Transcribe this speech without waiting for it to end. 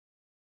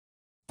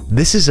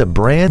This is a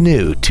brand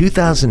new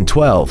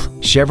 2012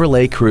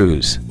 Chevrolet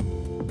Cruze.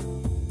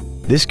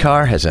 This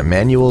car has a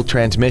manual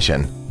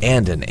transmission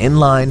and an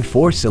inline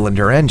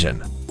 4-cylinder engine.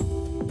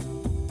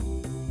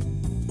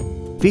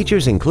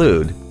 Features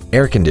include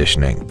air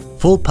conditioning,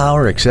 full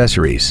power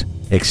accessories,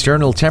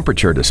 external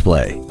temperature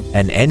display,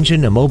 an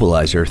engine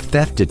immobilizer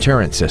theft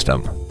deterrent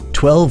system,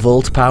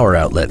 12-volt power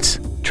outlets,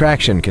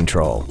 traction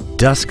control,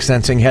 dusk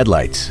sensing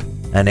headlights,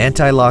 an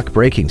anti-lock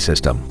braking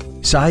system,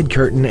 side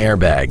curtain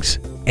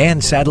airbags,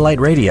 and satellite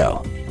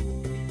radio.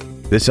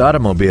 This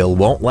automobile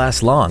won't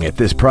last long at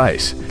this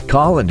price.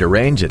 Call and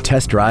arrange a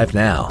test drive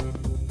now.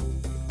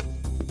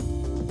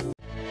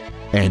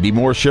 Andy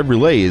Mohr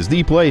Chevrolet is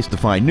the place to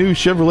find new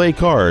Chevrolet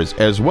cars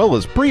as well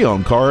as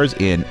pre-owned cars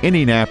in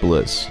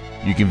Indianapolis.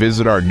 You can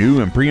visit our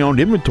new and pre-owned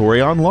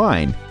inventory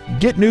online,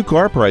 get new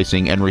car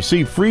pricing, and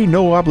receive free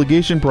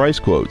no-obligation price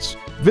quotes.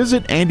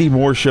 Visit Andy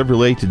Mohr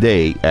Chevrolet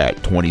today at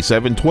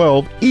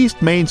 2712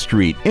 East Main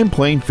Street in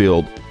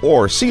Plainfield,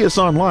 or see us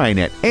online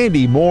at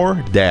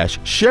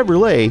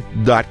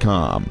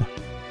andymohr-chevrolet.com.